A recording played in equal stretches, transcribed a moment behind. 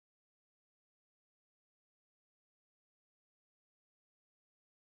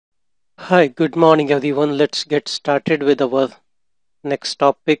Hi, good morning everyone. Let's get started with our next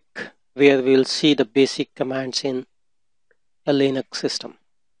topic where we'll see the basic commands in a Linux system.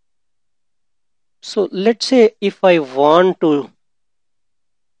 So let's say if I want to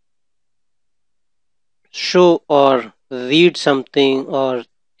show or read something or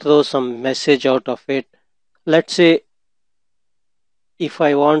throw some message out of it. Let's say if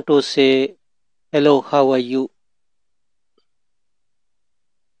I want to say, hello, how are you?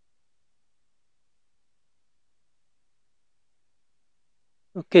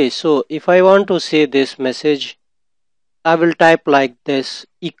 Okay, so if I want to say this message, I will type like this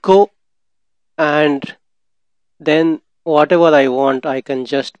echo, and then whatever I want, I can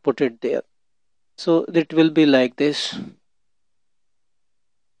just put it there. So it will be like this.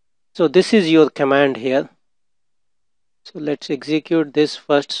 So this is your command here. So let's execute this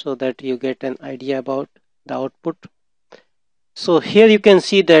first so that you get an idea about the output. So here you can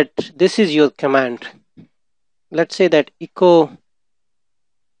see that this is your command. Let's say that echo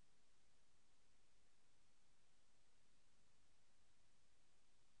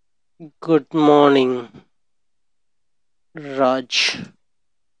good morning Raj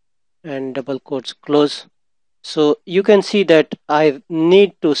and double quotes close. So you can see that I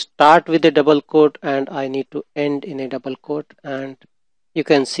need to start with a double quote and I need to end in a double quote, and you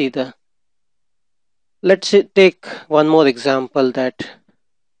can see the. Let's take one more example that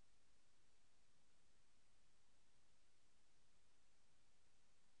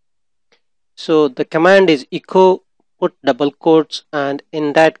so the command is echo put double quotes, and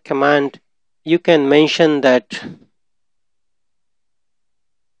in that command you can mention that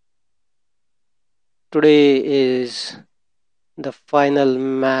today is the final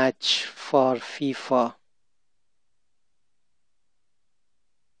match for FIFA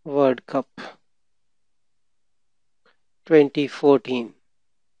World Cup 2014,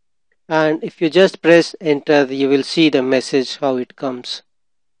 and if you just press enter you will see the message how it comes.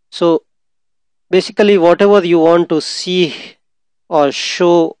 So basically whatever you want to see or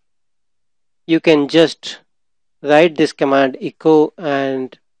show, you can just write this command echo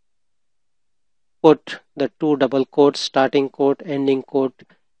and put the two double quotes, starting quote, ending quote,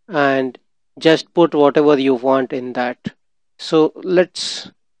 and just put whatever you want in that. So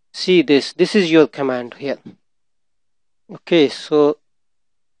let's see this. This is your command here. Okay, so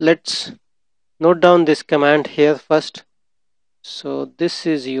let's note down this command here first. So this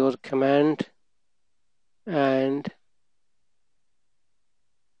is your command, and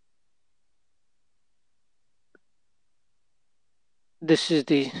this is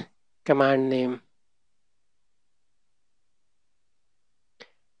the command name.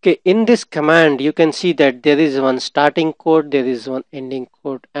 Okay, in this command you can see that there is one starting code, there is one ending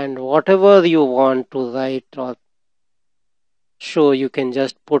code, and whatever you want to write or show you can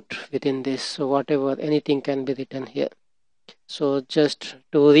just put within this. So whatever, anything can be written here. So just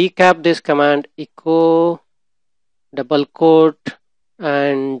to recap this command, echo double quote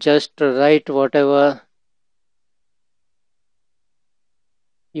and just write whatever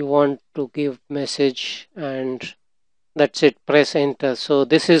you want to give message, and that's it, press enter. So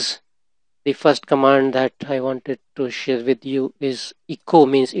this is the first command that I wanted to share with you is echo,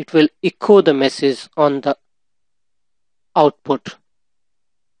 means it will echo the message on the output.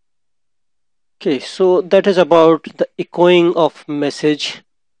 Okay, so that is about the echoing of message.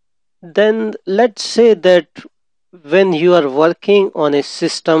 Then let's say that when you are working on a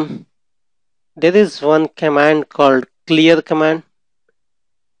system, there is one command called clear command.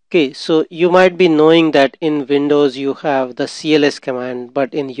 Okay, so you might be knowing that in Windows you have the CLS command,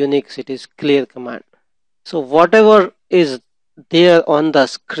 but in Unix it is clear command. So whatever is there on the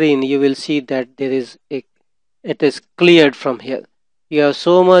screen, you will see that there is it is cleared from here. You have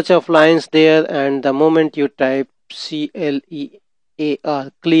so much of lines there, and the moment you type CLEAR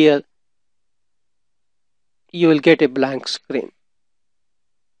clear, you will get a blank screen.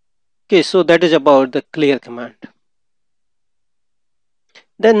 Okay, so that is about the clear command.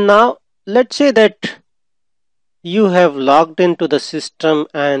 Then now let's say that you have logged into the system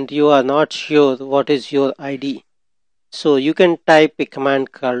and you are not sure what is your ID. So you can type a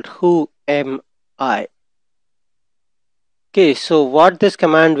command called who am I. Okay, so what this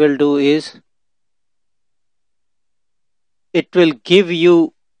command will do is it will give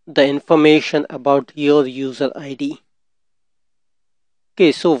you the information about your user ID.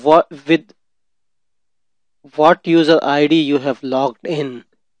 Okay, so with what user ID you have logged in,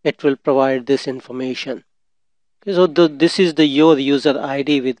 it will provide this information. Okay, so this is your user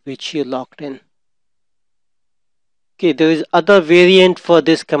ID with which you logged in. Okay, there is other variant for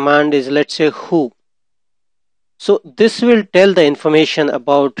this command is, let's say, who. So this will tell the information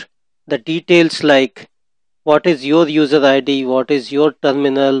about the details like what is your user ID, what is your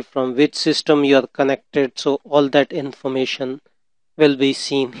terminal, from which system you are connected. So all that information will be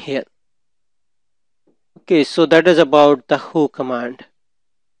seen here. Okay, so that is about the who command.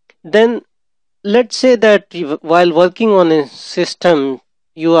 Then let's say that while working on a system,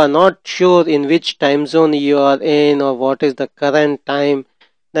 you are not sure in which time zone you are in or what is the current time.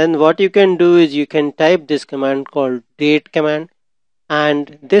 Then what you can do is you can type this command called date command,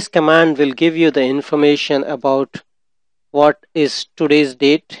 and this command will give you the information about what is today's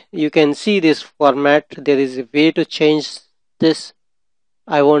date. You can see this format. There is a way to change this.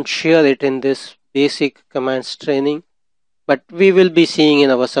 I won't share it in this basic commands training, but we will be seeing in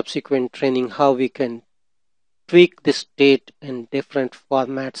our subsequent training how we can tweak this date in different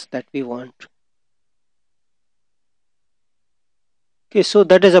formats that we want. Okay, so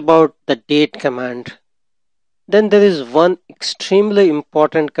that is about the date command. Then there is one extremely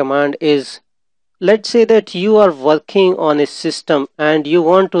important command is, let's say that you are working on a system and you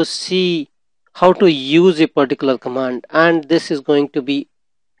want to see how to use a particular command, and this is going to be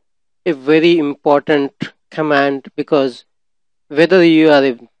a very important command, because whether you are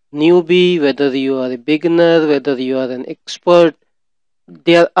a newbie, whether you are a beginner, whether you are an expert,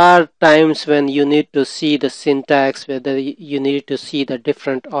 there are times when you need to see the syntax, whether you need to see the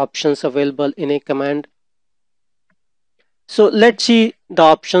different options available in a command. So let's see the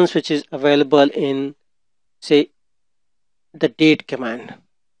options which is available in, say, the date command.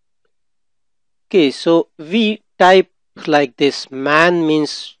 Okay, so we type like this. Man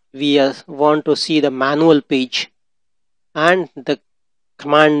means we want to see the manual page and the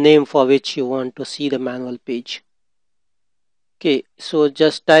command name for which you want to see the manual page. Okay, so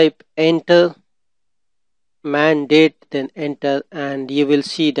just type enter man date, then enter, and you will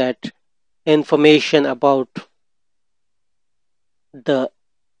see that information about the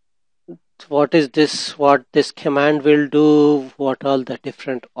what this command will do, what all the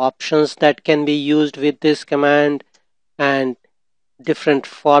different options that can be used with this command, and different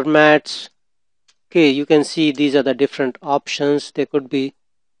formats. Okay, you can see these are the different options. There could be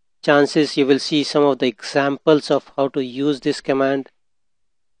chances you will see some of the examples of how to use this command.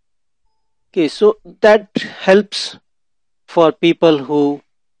 Okay, so that helps for people who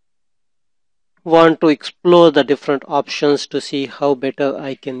want to explore the different options to see how better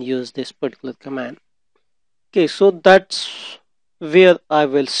I can use this particular command. Okay, so that's where I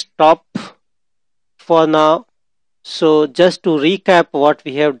will stop for now. So just to recap what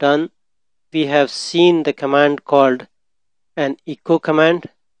we have done, we have seen the command called an echo command.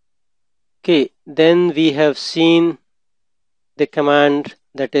 Okay, then we have seen the command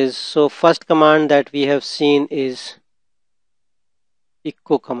that is, so first command that we have seen is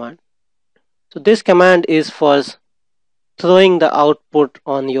echo command. So this command is for throwing the output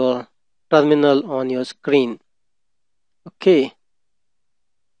on your terminal on your screen. Okay,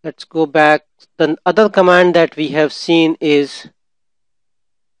 let's go back. The other command that we have seen is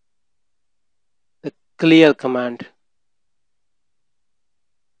the clear command.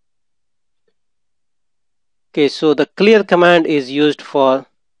 Okay, so the clear command is used for,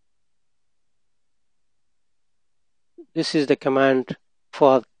 this is the command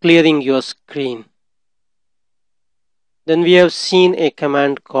for clearing your screen. Then we have seen a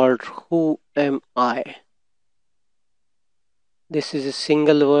command called who am I. This is a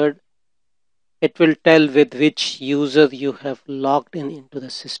single word. It will tell with which user you have logged in into the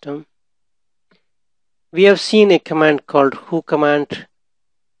system. We have seen a command called who command.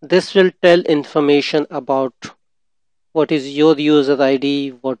 This will tell information about what is your user ID,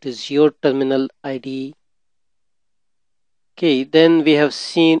 what is your terminal ID. Okay, then we have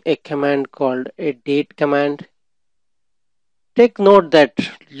seen a command called a date command. Take note that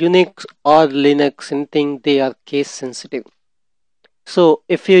Unix or Linux, anything, they are case sensitive. So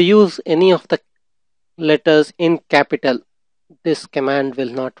if you use any of the letters in capital, this command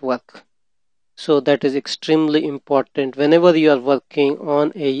will not work. So that is extremely important whenever you are working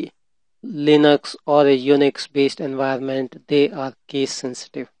on a Linux or a Unix based environment. They are case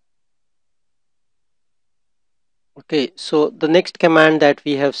sensitive. Okay, so the next command that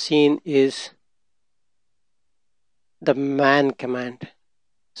we have seen is the man command.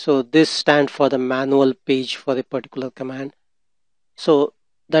 So this stands for the manual page for a particular command. So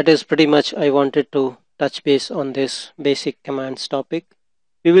that is pretty much I wanted to touch base on this basic commands topic.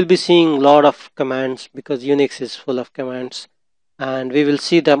 We will be seeing a lot of commands because Unix is full of commands, and we will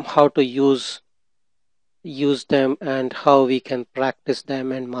see them how to use them and how we can practice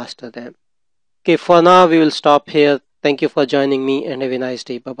them and master them. Okay, for now we will stop here. Thank you for joining me and have a nice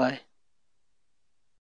day. Bye bye.